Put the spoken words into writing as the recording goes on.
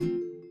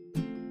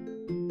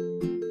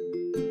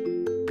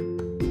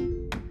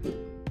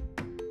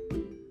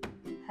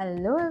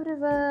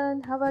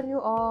how are you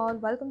all?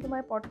 Welcome to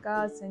my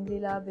podcast,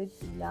 Sangrila with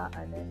Hila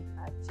Anand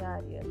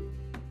Acharya.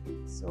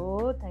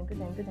 So, thank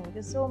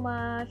you so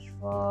much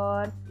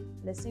for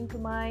listening to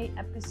my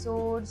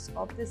episodes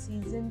of the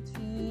season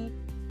 3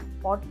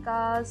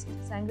 podcast,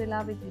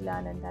 Sangrila with Hila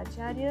Anand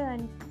Acharya.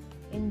 And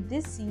in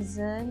this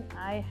season,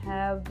 I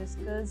have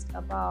discussed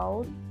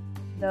about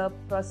the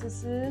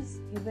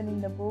processes given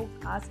in the book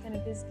Ask and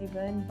It Is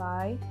Given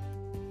by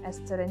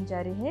Esther and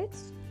Jerry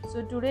Hicks.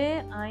 So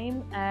today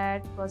I'm at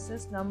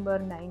process number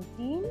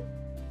 19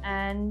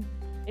 and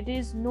it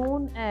is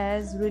known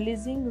as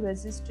releasing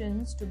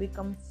resistance to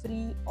become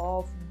free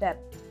of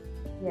debt.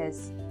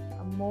 Yes,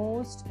 a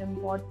most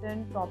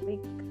important topic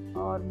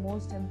or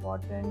most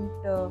important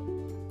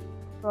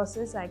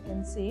process I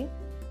can say,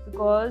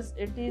 because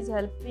it is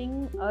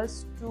helping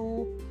us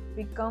to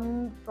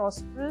become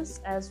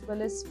prosperous as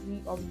well as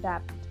free of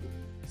debt.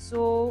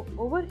 So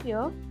over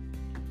here,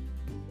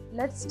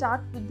 let's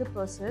start with the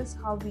process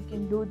how we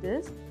can do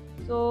this.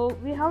 So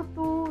we have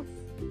to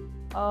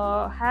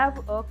have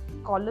a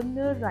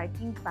columnar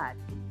writing pad,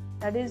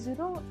 that is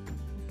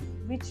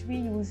which we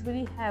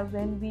usually have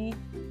when we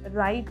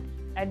write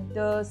at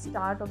the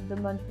start of the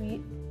month.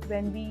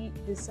 When we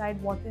decide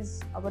what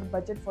is our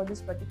budget for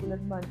this particular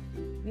month,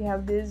 we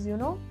have this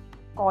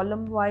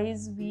column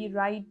wise we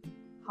write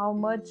how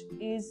much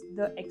is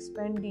the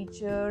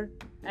expenditure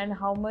and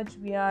how much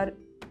we are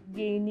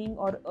gaining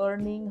or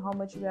earning, how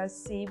much we are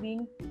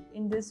saving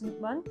in this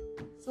month.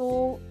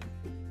 So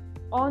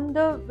on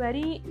the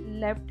very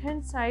left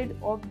hand side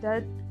of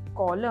that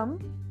column,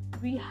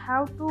 we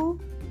have to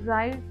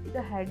write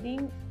the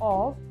heading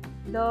of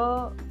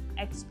the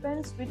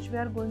expense which we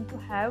are going to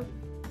have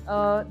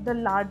the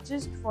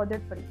largest for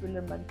that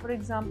particular month. For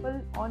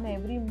example, for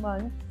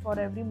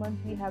every month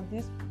we have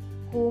this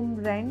home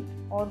rent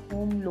or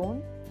home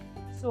loan.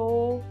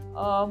 So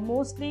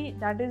mostly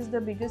that is the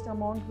biggest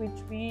amount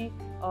which we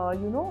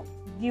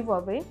give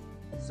away.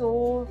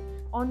 So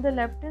on the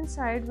left hand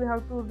side we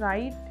have to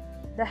write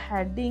the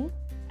heading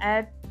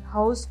at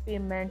house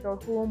payment or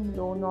home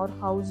loan or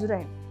house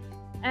rent,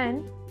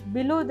 and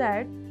below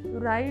that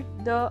write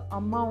the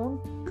amount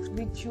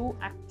which you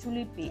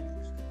actually pay.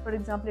 For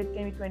example, it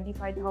can be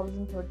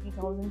 25,000,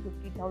 30,000,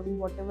 50,000,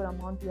 whatever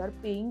amount you are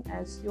paying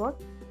as your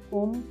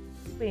home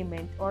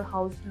payment or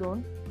house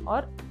loan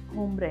or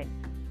home rent.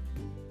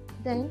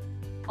 Then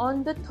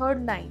on the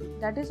third line,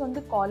 that is on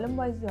the column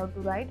wise, you have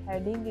to write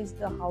heading is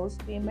the house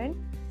payment.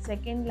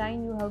 Second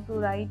line, you have to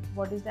write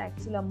what is the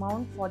actual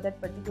amount for that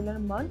particular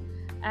month,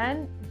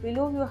 and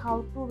below you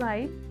have to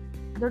write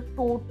the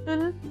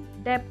total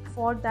debt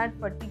for that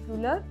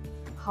particular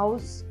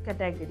house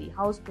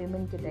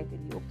payment category.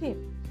 Okay.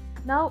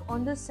 Now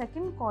on the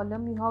second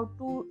column, you have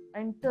to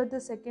enter the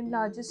second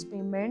largest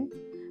payment,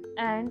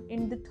 and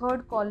in the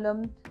third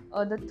column,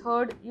 the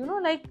third,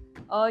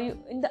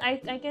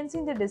 I can see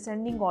in the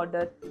descending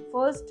order.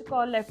 First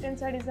left hand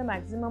side is the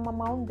maximum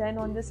amount. Then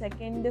on the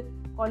second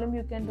column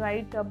you can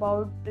write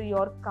about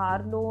your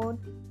car loan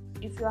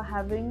if you are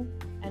having,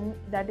 and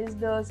that is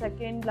the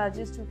second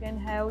largest you can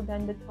have.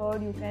 Then the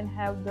third you can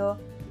have the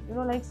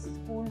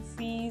school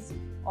fees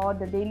or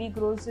the daily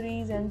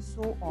groceries and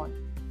so on.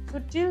 So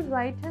till on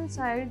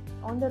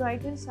the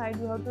right hand side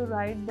you have to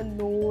write the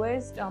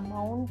lowest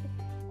amount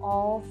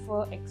of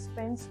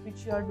expense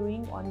which you are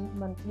doing on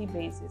monthly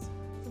basis.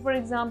 So for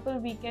example,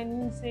 we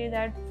can say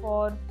that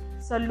for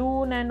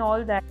saloon and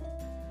all that.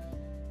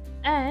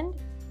 And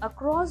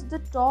across the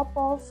top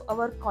of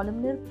our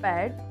columnar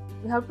pad,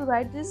 we have to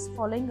write this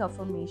following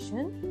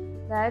affirmation,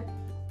 that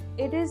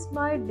it is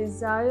my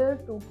desire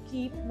to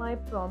keep my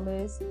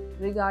promise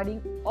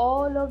regarding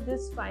all of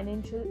these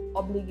financial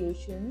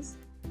obligations,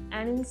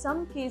 and in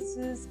some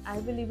cases I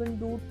will even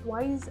do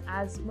twice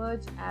as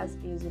much as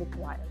is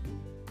required.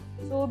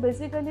 So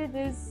basically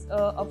this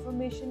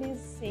affirmation is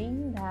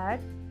saying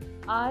that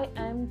I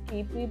am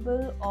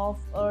capable of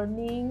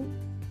earning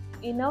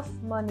enough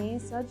money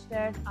such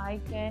that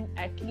I can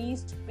at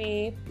least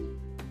pay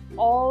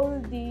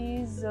all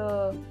these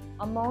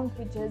amount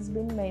which has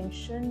been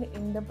mentioned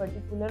in the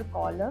particular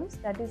columns.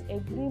 That is,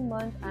 every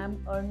month I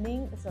am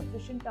earning a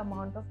sufficient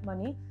amount of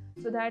money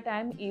so that I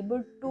am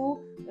able to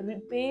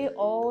repay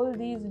all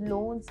these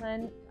loans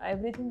and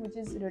everything which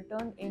is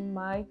written in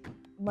my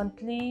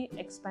monthly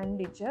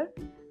expenditure.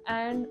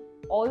 And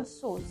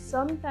also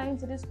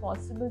sometimes it is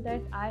possible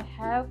that I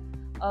have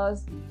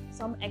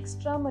some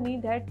extra money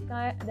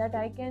that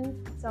I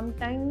can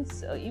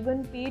sometimes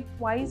even pay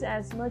twice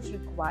as much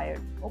required.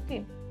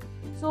 Okay,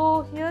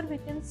 so here we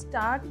can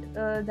start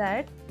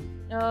that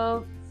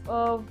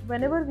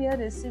whenever we are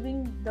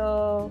receiving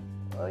the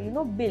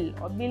bill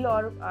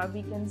or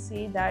we can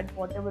say that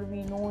whatever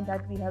we know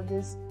that we have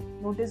this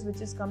notice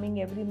which is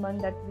coming every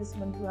month that this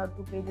month you have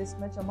to pay this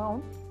much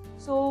amount.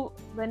 So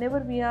whenever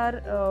we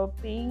are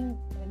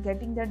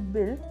getting that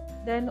bill,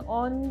 then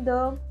on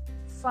the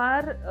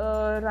far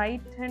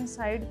right hand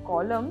side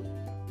column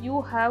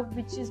you have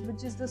which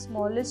is the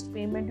smallest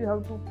payment you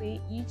have to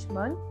pay each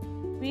month.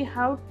 We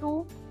have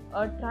to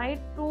try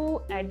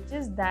to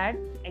adjust that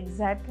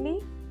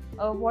exactly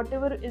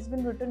whatever is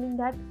been written in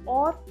that,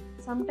 or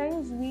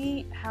sometimes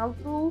we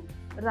have to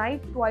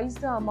write twice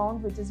the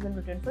amount which has been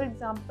written. For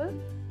example,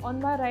 on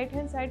my right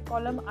hand side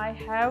column I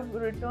have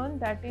written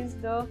that is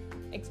the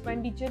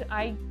expenditure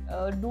I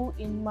do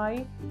in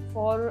my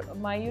for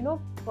my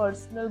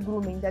personal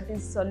grooming, that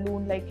is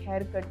salon, like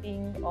hair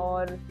cutting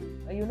or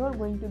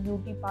going to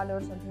beauty parlor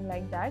or something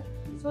like that.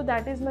 So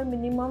that is my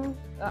minimum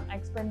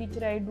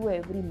expenditure I do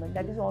every month,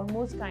 that is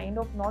almost kind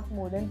of not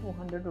more than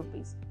 200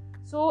 rupees.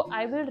 So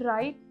I will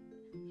write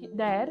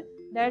there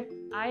that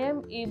I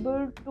am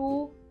able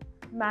to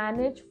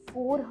manage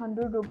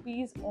 400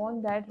 rupees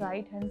on that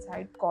right hand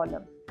side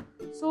column.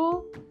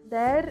 So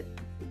there,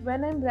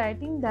 when I'm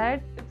writing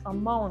that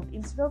amount,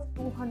 instead of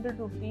 200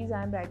 rupees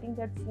I'm writing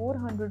that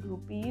 400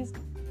 rupees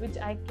which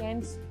I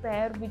can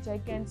spare, which I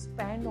can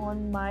spend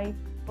on my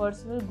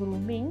personal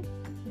grooming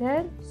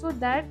there. So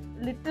that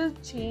little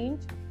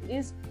change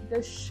is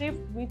the shift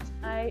which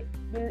I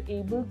will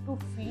able to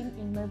feel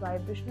in my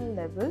vibrational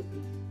level.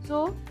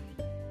 So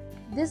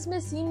this may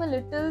seem a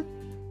little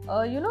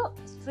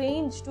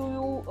strange to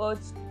you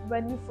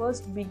when we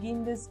first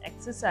begin this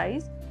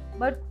exercise,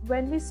 but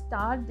when we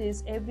start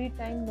this, every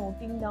time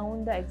noting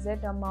down the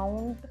exact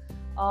amount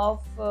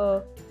of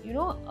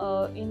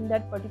in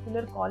that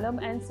particular column,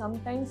 and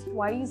sometimes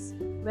twice,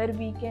 where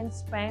we can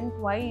spend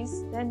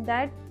twice, then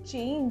that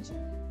change,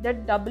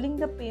 that doubling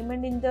the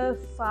payment in the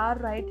far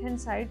right hand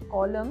side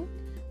column,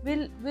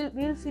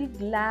 we'll feel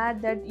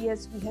glad that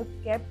yes, we have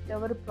kept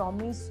our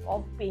promise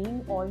of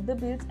paying all the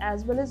bills,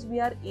 as well as we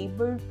are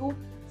able to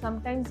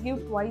sometimes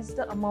give twice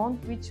the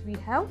amount which we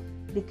have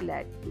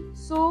declared.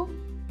 So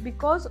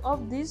because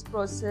of this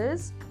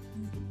process,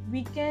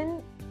 we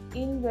can,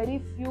 in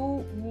very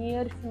few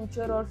near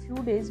future or few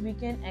days, we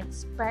can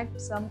expect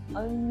some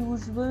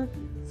unusual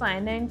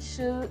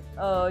financial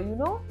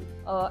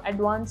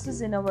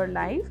advances in our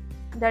life.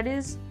 That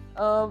is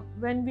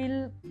when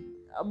we'll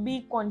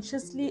be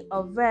consciously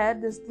aware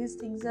that these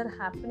things are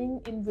happening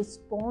in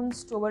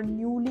response to our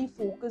newly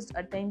focused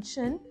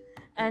attention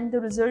and the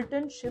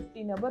resultant shift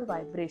in our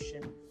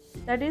vibration.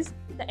 That is,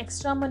 the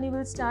extra money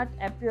will start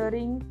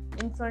appearing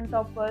in front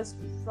of us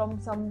from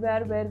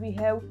somewhere where we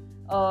have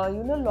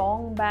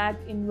long back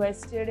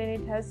invested,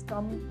 and it has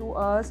come to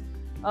us.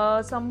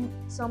 Some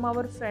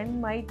our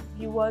friend might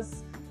give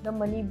us the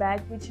money back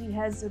which he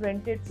has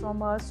rented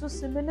from us. So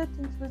similar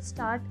things will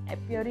start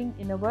appearing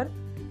in our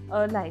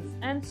life,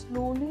 and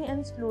slowly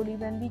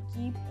when we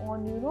keep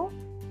on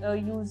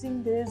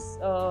using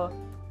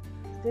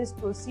this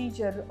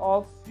procedure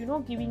of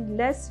giving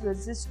less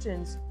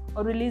resistance,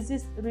 or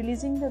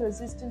releasing the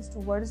resistance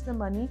towards the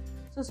money.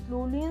 So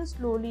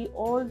slowly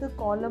all the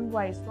column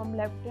wise, from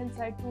right hand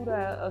side to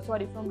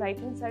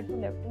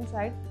left hand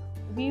side,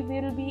 we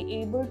will be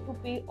able to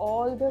pay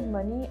all the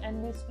money,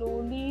 and we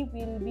slowly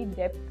will be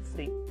debt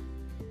free.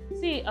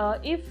 See,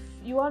 if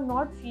you are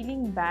not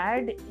feeling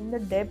bad in the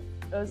debt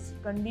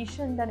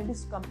condition, then it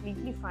is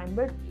completely fine.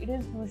 But it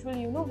is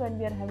usually when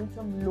we are having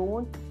some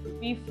loan,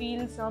 we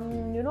feel some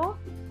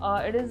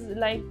it is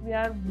like we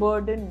are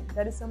burdened,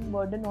 there is some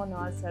burden on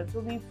ourselves. So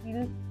we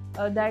feel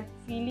that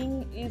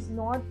feeling is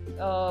not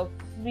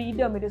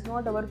freedom, it is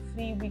not our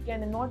free, we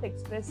cannot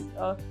express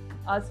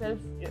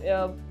ourselves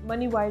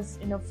money wise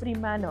in a free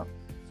manner.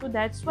 So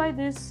that's why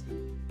this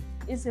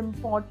is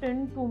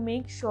important, to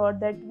make sure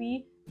that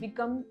we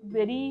become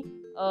very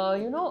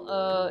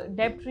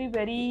debt free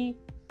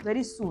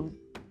very soon.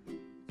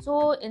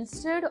 So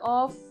instead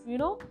of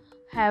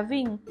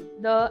having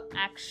the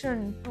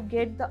action to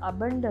get the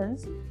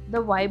abundance,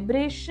 the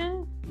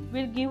vibration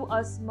will give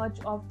us much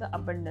of the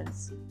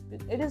abundance.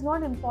 It is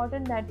not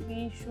important that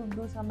we should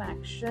do some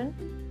action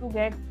to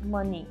get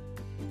money.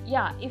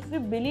 Yeah, if we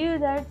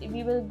believe that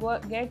we will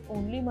get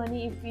only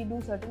money if we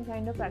do certain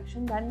kind of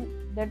action, then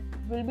that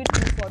will be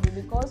true for you,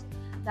 because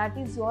that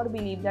is your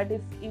belief, that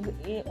if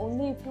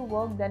only if you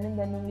work, then and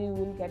then only you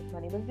will get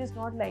money. But it is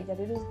not like that.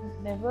 It is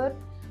never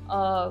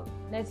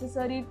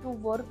necessary to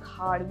work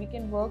hard. We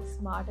can work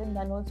smart, and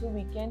then also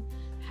we can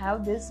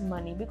have this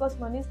money, because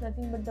money is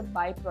nothing but the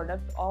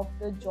byproduct of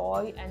the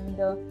joy and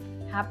the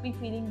happy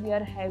feeling we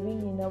are having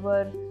in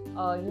our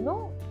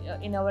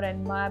in our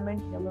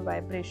environment, in our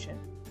vibration.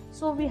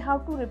 So we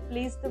have to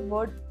replace the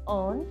word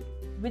earn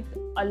with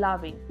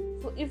allowing.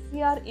 So if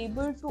we are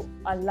able to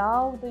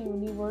allow the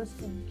universe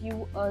to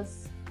give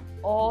us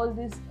all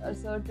these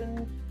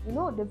certain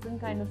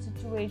different kind of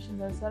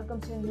situations and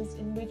circumstances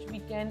in which we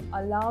can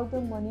allow the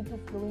money to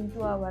flow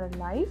into our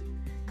life,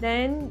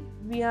 then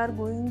we are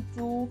going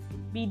to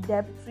be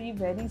debt free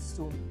very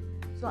soon.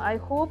 So I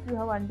hope you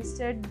have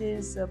understood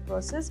this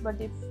process, but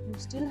if you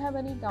still have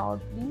any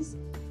doubt, please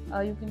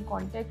you can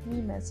contact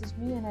me, message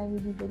me, and I will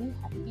be very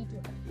happy to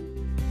help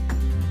you.